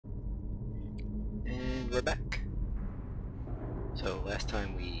we're back. So last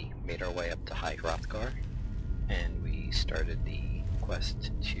time we made our way up to High Hrothgar, and we started the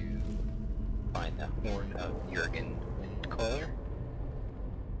quest to find the Horn of Jurgen Windcaller.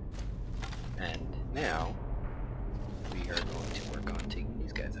 And now, we are going to work on taking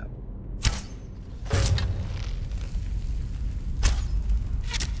these guys out.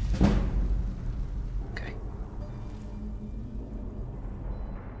 Okay.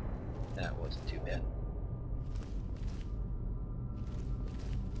 That wasn't too bad.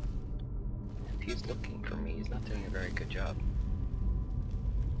 If he's looking for me, he's not doing a very good job.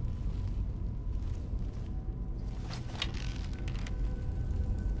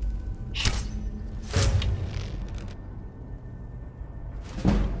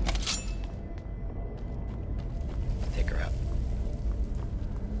 Take her out.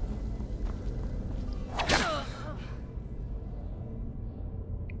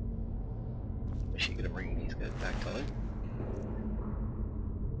 Is she gonna bring these guys back to life?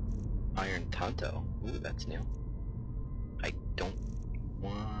 Iron Tonto. Ooh, that's new. I don't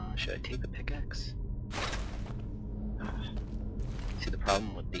want... Should I take the pickaxe? See, the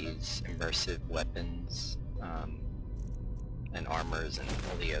problem with these immersive weapons, and armors and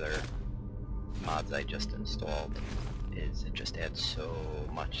all the other mods I just installed is it just adds so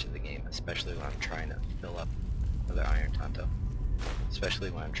much to the game, especially when I'm trying to fill up another Iron Tonto. Especially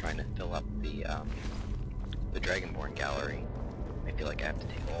when I'm trying to fill up the Dragonborn Gallery. I feel like I have to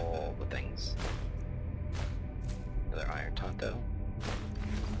take all the things. Another Iron Tonto.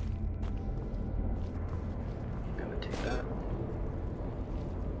 I'm gonna take that.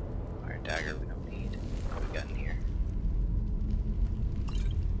 Iron Dagger we don't need. What we got in here?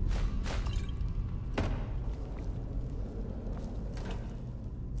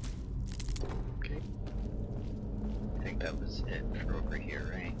 Okay. I think that was it for over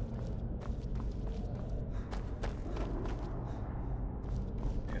here, right?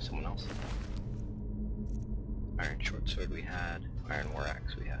 Someone else. Iron short sword we had. Iron war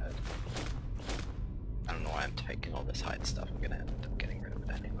axe we had. I don't know why I'm taking all this hide stuff. I'm gonna end up getting rid of it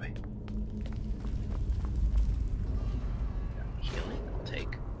anyway. Healing, I'll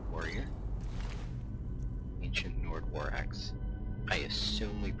take. Warrior. Ancient Nord war axe. I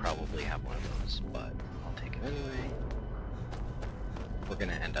assume we probably have one of those, but I'll take it anyway. We're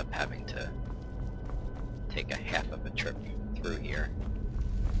gonna end up having to take a half of a trip through here.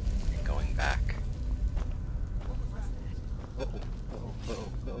 Going back. Uh oh, uh oh, uh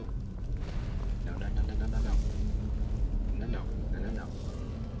oh, uh oh. No, no, no, no, no, no, no. No, no, no, no, no.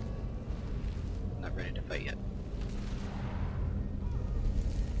 Not ready to fight yet.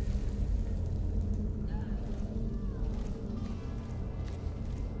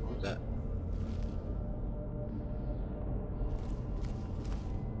 What was that?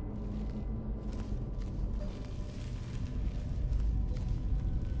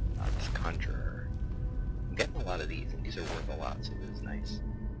 Conjurer. I'm getting a lot of these, and these are worth a lot, so this is nice.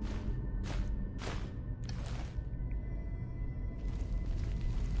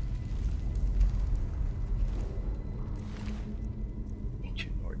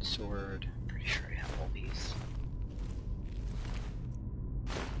 Ancient Nord sword. Pretty sure I have all these.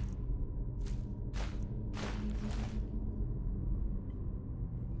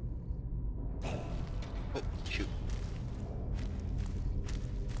 Oh, shoot.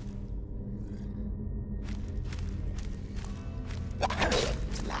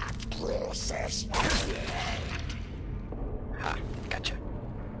 Ha, gotcha.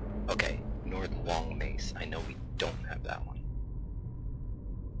 Okay, Nord long mace. I know we don't have that one.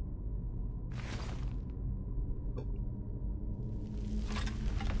 Oh.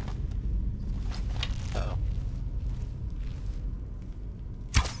 Uh-oh.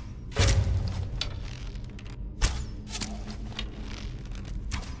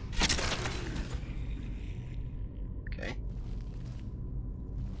 Okay.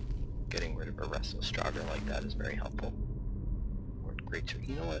 Getting rid of a restless jogger like that is very helpful. Great to,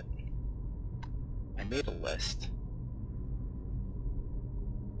 you know what? I made a list.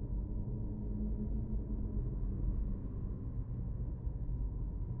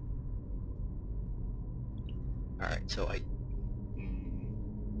 Alright, so I...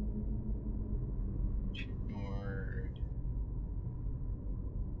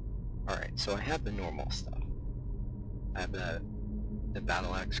 Alright, so I have the normal stuff. I have the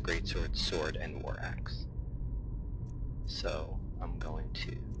battle axe, greatsword, sword, and war axe. So I'm going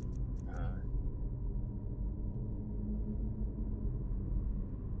to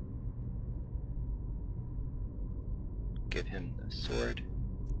give him the sword.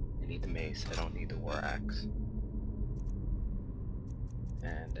 I need the mace. I don't need the war axe.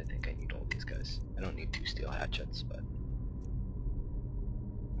 And I think I need all these guys. I don't need 2 steel hatchets, but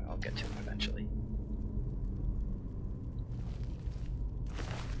I'll get to them eventually.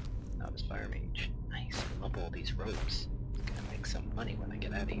 Novice Fire Mage. Nice, I love all these ropes. I'm gonna make some money when I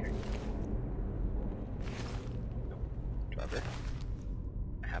get out of here. Drubber.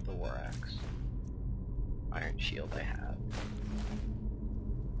 I have the War Axe. Iron Shield I have.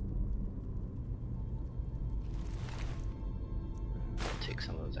 I'll take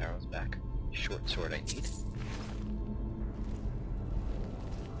some of those arrows back. Short sword I need.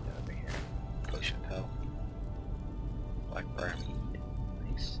 Get over here. Potion of Hell. Black Briar Mead.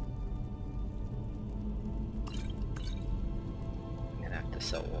 Nice. I'm gonna have to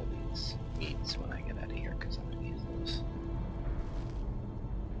sell all these meats when I get out of here because I'm gonna use those.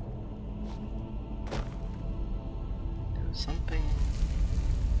 There was something.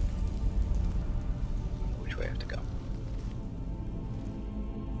 Which way I have to go?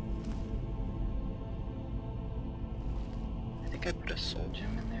 I think I put a soul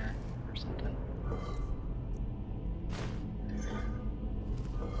gem in there or something.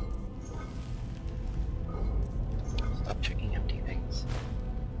 Stop checking empty things.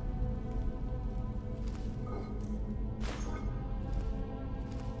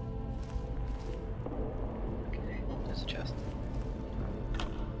 Okay, there's a chest.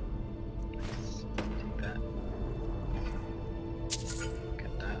 Nice. Take that.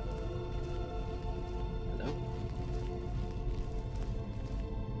 Get that. Hello?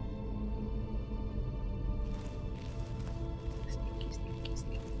 Sneaky, sneaky,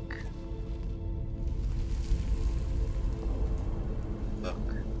 sneak. Book.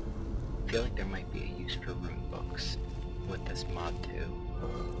 I feel like there might be a use for rune books with this mod too.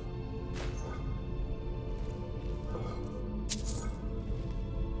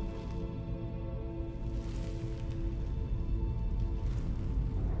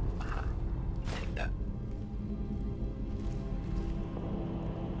 Aha. Take that.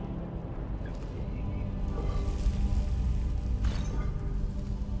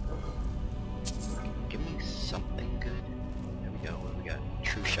 Give me something good. There we go. What do we got?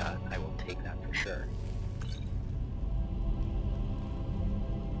 True shot. I will take that for sure.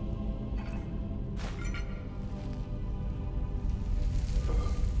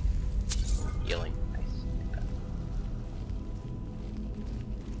 Healing. Nice. Take that.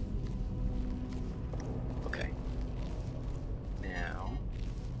 Okay. Now,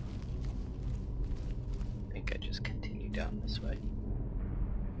 I think I just continue down this way.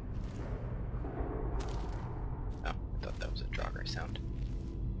 Oh, I thought that was a Draugr sound.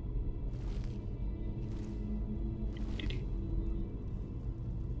 Doo-doo.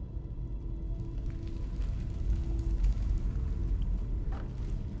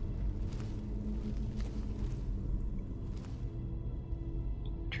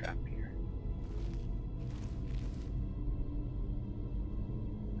 Trap here.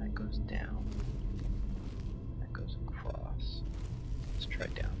 That goes down. That goes across. Let's try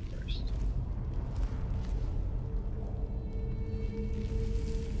down first.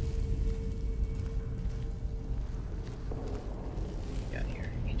 Got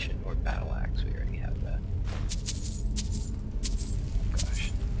here. Ancient or Battle Axe. We already have that. Oh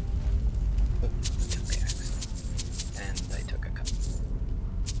gosh. Oh, I took the axe. And I took a cup.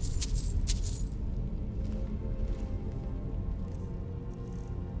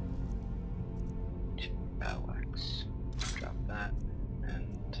 Ancient Battle Axe. Drop that.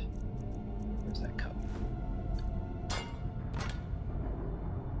 And where's that cup?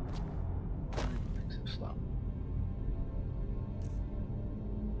 Makes it slow.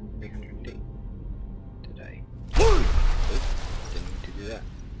 308. Did I? Oop, didn't mean to do that.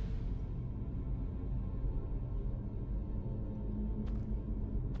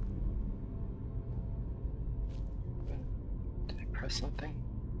 Did I press something?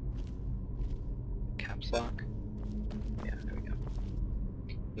 Caps lock? Yeah, there we go.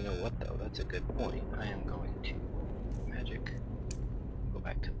 You know what though? That's a good point. I am going to magic. Go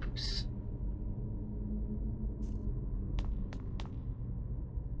back to Poos.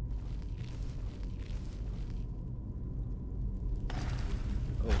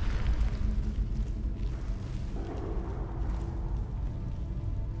 Oh.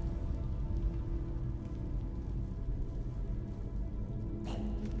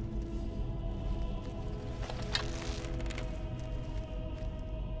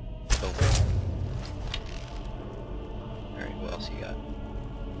 Oh. Alright, what else you got?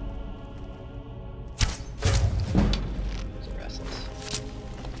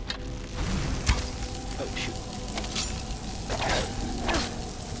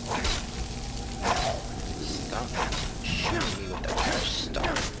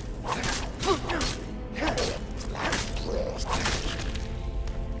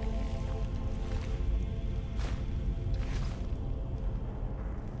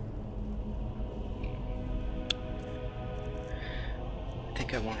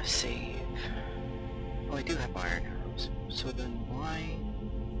 think I want to save. Oh, I do have iron arrows. So then why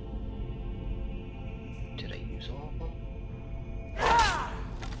did I use all of them?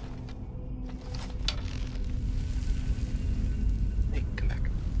 Hey, come back.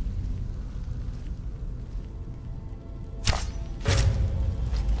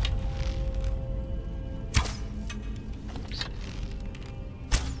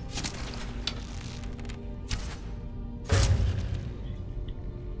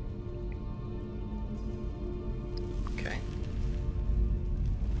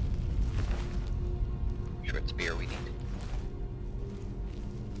 Spear we need.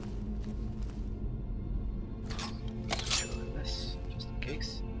 Switch over this, just in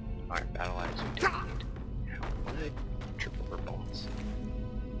case. Iron battle axe we do need. Now, wood, triple for bones.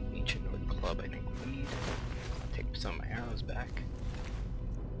 Ancient wood club I think we need. Take some of my arrows back.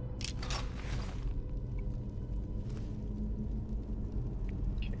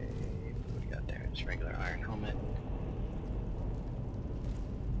 Okay, what do we got there? Just regular iron helmet.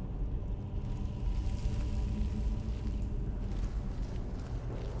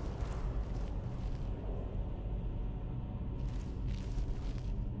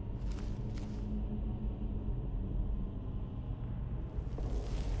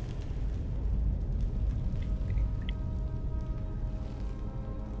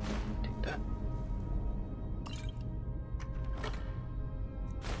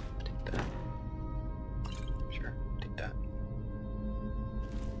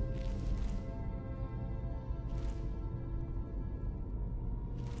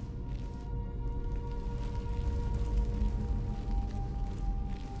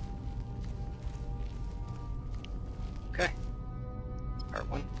 Okay, part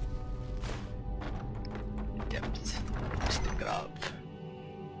 1. Depths. Ustengrav.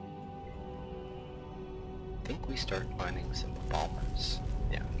 I think we start finding some bombers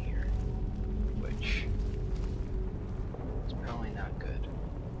down here, which is probably not good.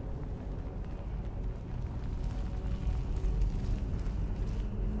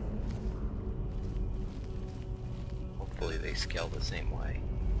 Hopefully they scale the same way.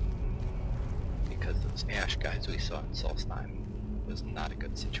 Because those ash guys we saw in Solstheim was not a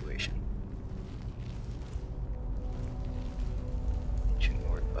good situation. Ancient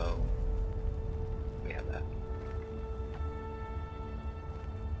Nord bow. We have that.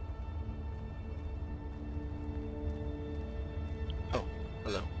 Oh,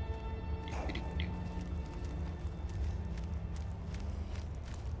 hello.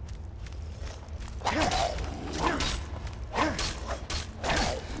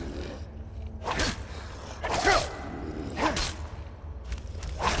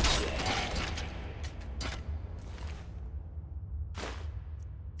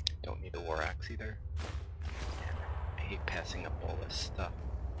 Don't need the war axe either. I hate passing up all this stuff.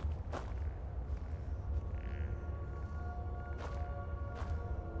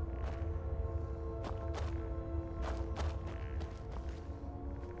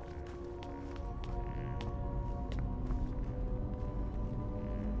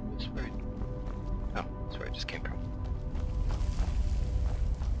 This where oh, that's where I just came from.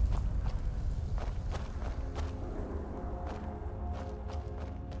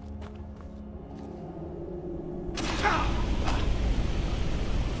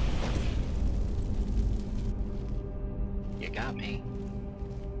 You got me.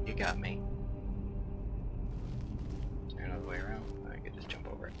 You got me. Is there another way around? I could just jump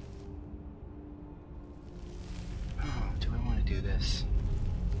over it. Oh, do I want to do this?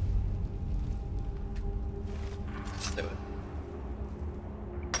 Let's do it.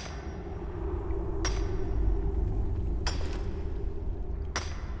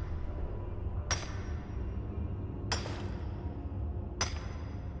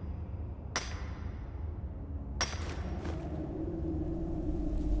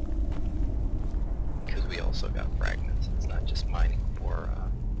 We also got fragments. It's not just mining for,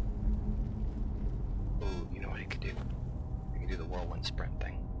 ooh, you know what I could do? I could do the whirlwind sprint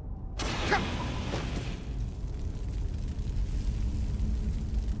thing. I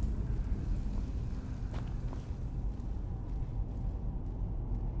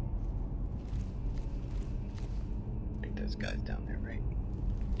think there's guys down there, right?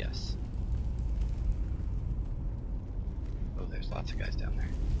 Yes. Oh, there's lots of guys down there.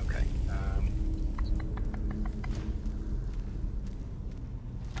 Okay,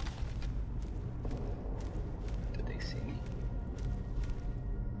 did they see me?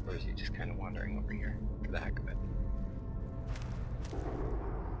 Or is he just kind of wandering over here for the heck of it?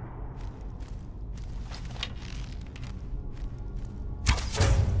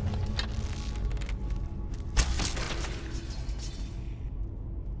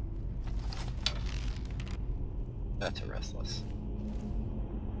 That's a restless.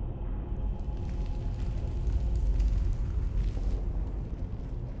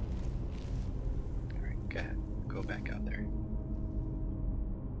 Alright, go ahead. Go back out there.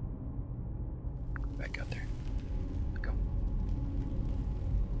 Back out there. Go.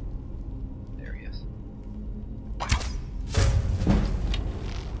 There he is.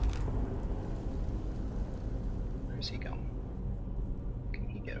 Where's he going? Can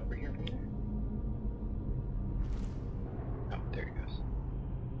he get over here from there? Oh, there he goes.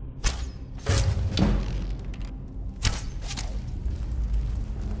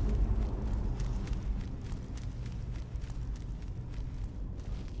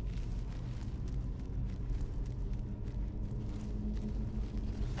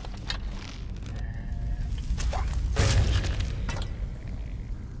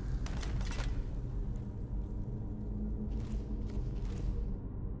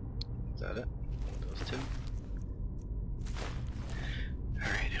 Is that it? Those two?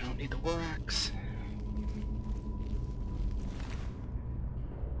 Alright, I don't need the war axe.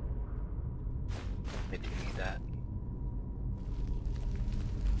 I do need that.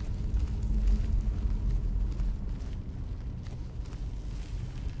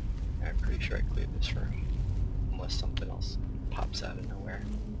 I'm pretty sure I cleared this room. Unless something else pops out of nowhere.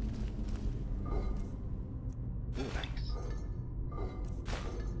 Ooh, nice.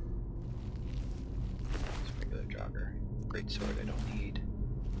 Just regular jogger. Great sword I don't need.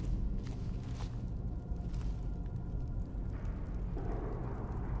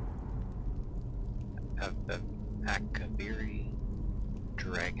 Akaviri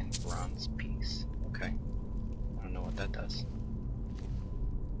Dragon Bronze Piece. Okay. I don't know what that does.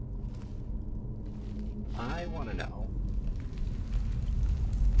 I want to know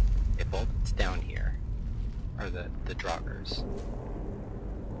if all that's down here are the Draugrs.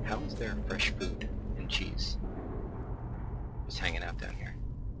 How is there fresh food and cheese just hanging out down here?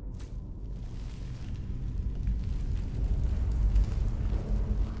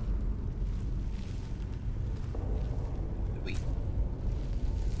 We.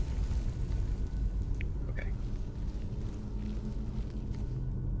 Okay.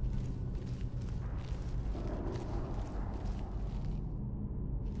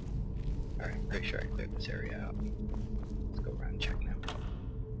 Alright, pretty sure I cleared this area out. Let's go around and check now.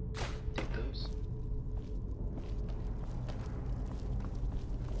 Take those.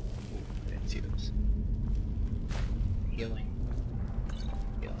 Ooh, I didn't see those. Healing.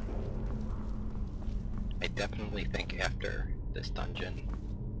 Healing. I definitely think after this dungeon,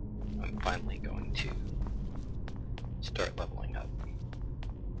 I'm finally going to start leveling up.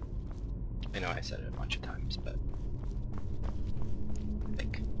 I know I said it a bunch of times, but I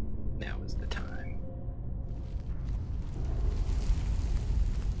think now is the time.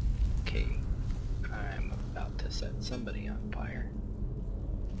 Okay, I'm about to set somebody on fire.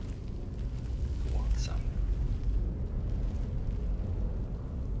 Who wants some?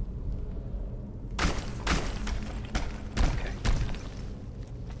 Okay.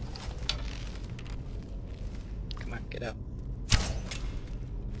 Come on, get out.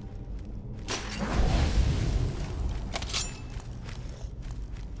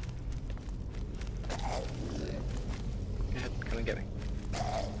 Go ahead, come and get me.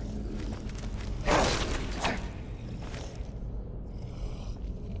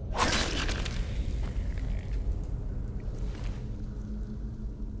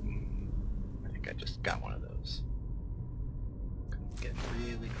 I think I just got one of those. Getting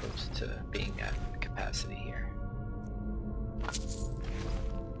really close to being at capacity here.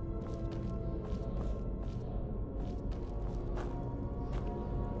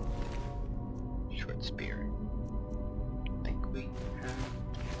 Short spear. I think we have...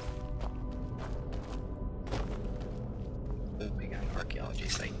 Oh, we got an archaeology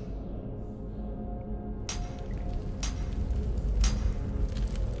site.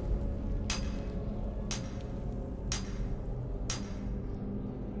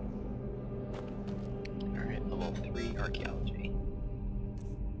 Alright, level 3 archaeology.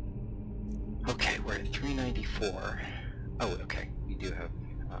 Okay, we're at 394. Oh, okay, we do have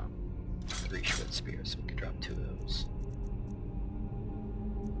 3 short spears, so we can drop 2 of those.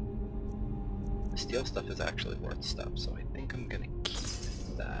 The steel stuff is actually worth stuff, so I think I'm gonna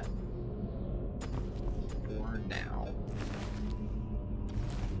keep that for now.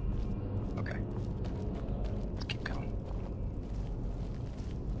 Okay, let's keep going.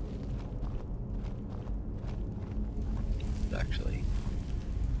 It's actually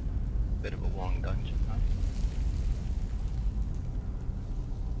a bit of a long dungeon, huh?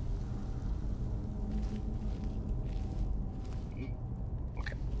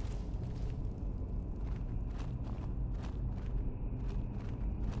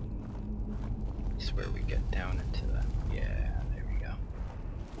 is where we get down into the... Yeah, there we go.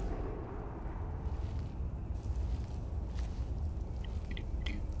 Where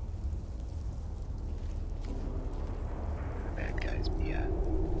the bad guys be at?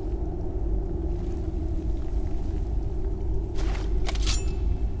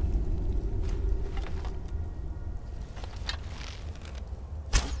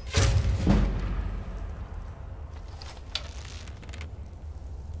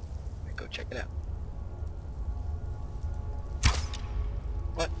 Go check it out.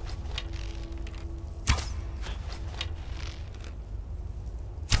 What?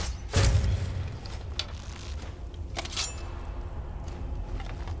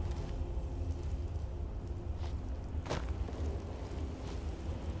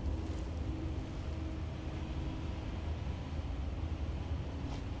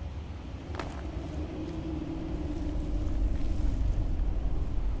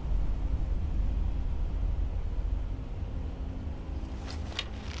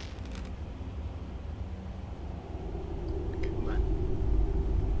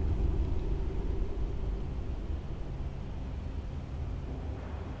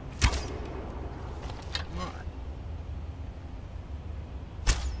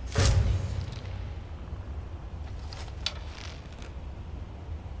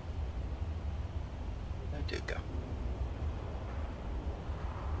 Do go.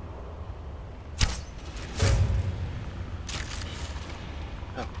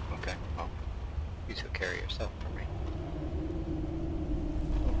 Oh, okay. Well, you took care of yourself for me.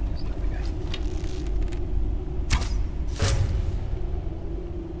 Oh, there's another guy.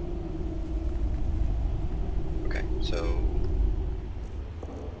 Okay, so...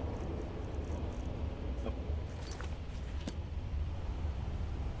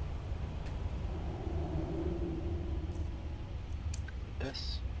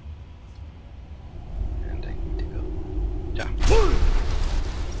 this, and I need to go down.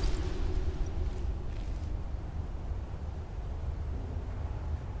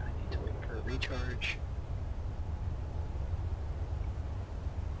 I need to wait for a recharge.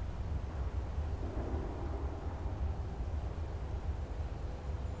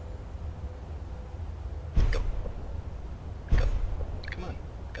 Go. Go. Come on.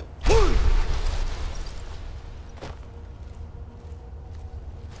 Go.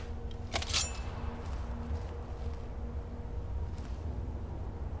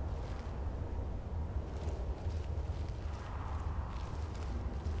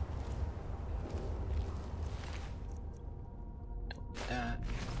 That.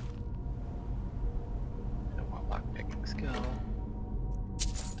 I don't want lockpicking skill.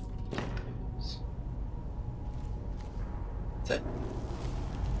 That's it.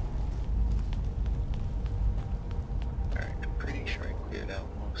 Alright, I'm pretty sure I cleared out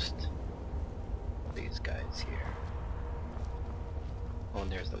most of these guys here. Oh,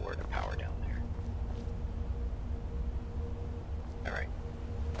 and there's the word of power down there. Alright.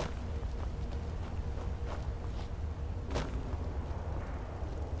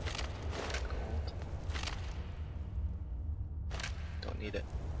 Don't need it.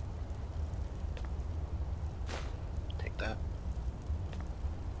 Take that.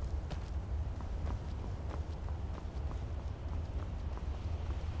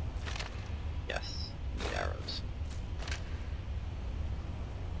 Yes, need arrows.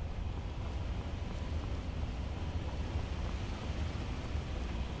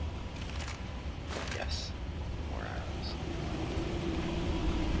 Yes, more arrows.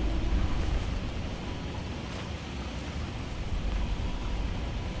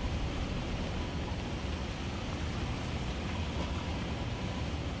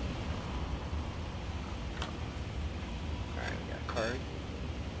 Card,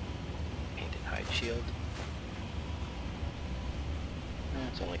 painted hide shield.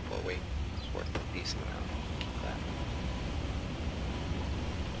 It's only 4 weight. It's worth a decent amount. Keep that.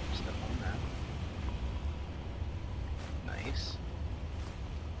 Step on that. Nice.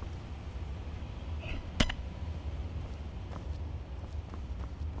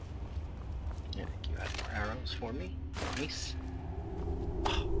 I think you had more arrows for me. Nice.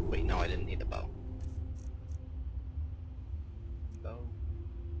 Oh, wait, no, I didn't need the bow.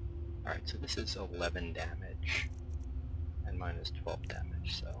 Alright, so this is 11 damage, and mine is 12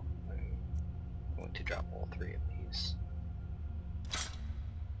 damage, so I'm going to drop all 3 of these.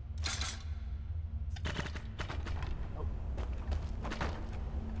 Oh.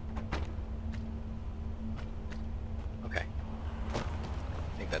 Okay.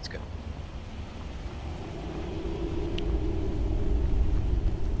 I think that's good.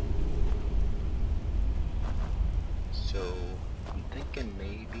 So, I'm thinking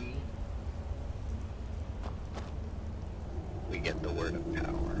maybe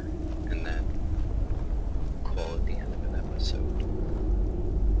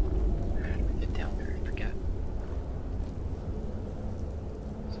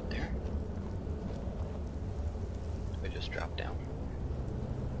drop down.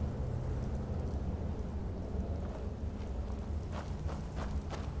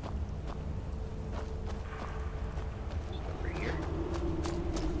 Over here.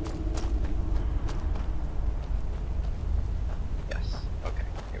 Yes. Okay.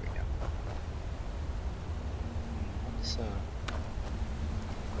 Here we go. Let's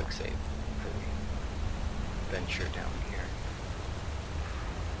quick save before we venture down here.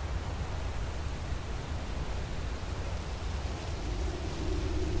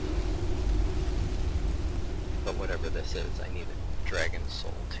 But whatever this is, I need a dragon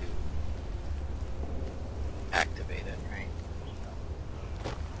soul to activate it, right?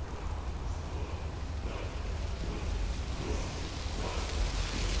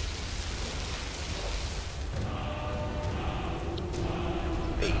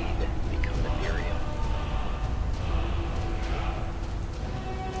 Fade, become ethereal.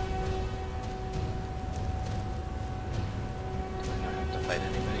 Do I not have to fight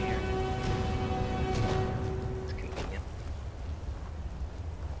anybody here? It's convenient.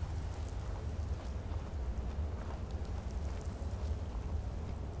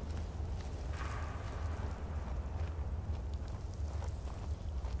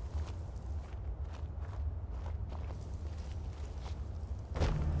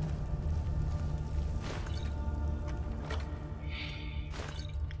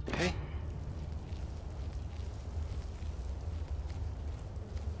 Okay.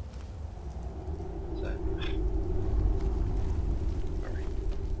 Is that... Alright.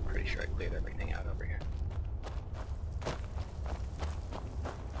 Pretty sure I cleared everything out over here.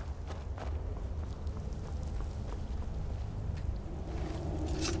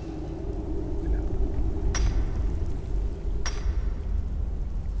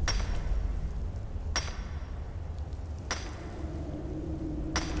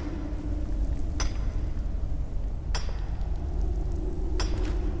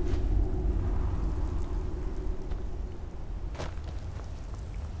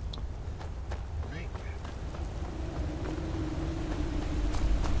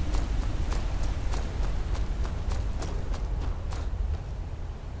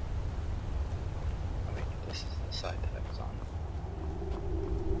 Side that I was on.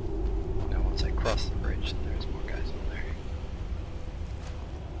 Now once I cross the bridge, there's more guys over there.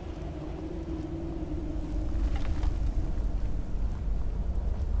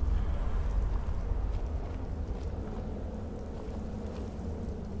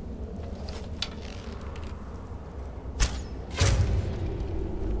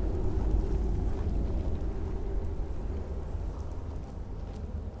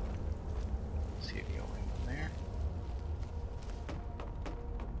 See the only one there.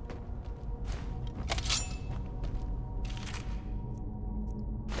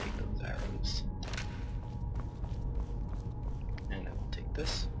 Take those arrows. And I will take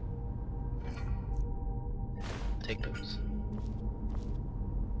this. And take those.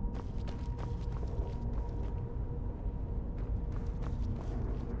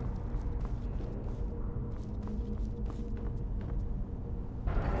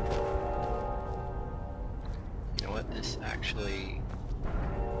 You know what? This actually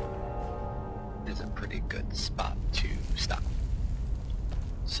is a pretty good spot to stop.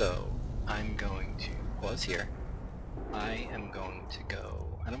 So I'm going to pause here. I am going to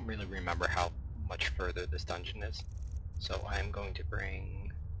go, I don't really remember how much further this dungeon is, so I'm going to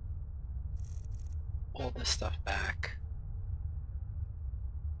bring all this stuff back.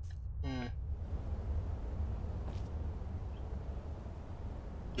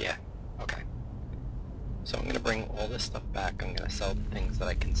 Yeah, okay. So I'm going to bring all this stuff back. I'm going to sell the things that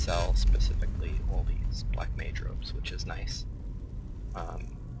I can sell, specifically all these black mage robes, which is nice.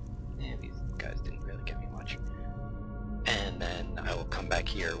 And these guys didn't really give me much. And then I will come back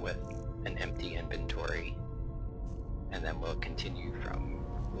here with an empty inventory, and then we'll continue from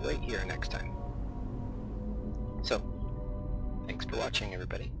right here next time. So, thanks for watching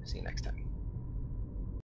everybody. See you next time.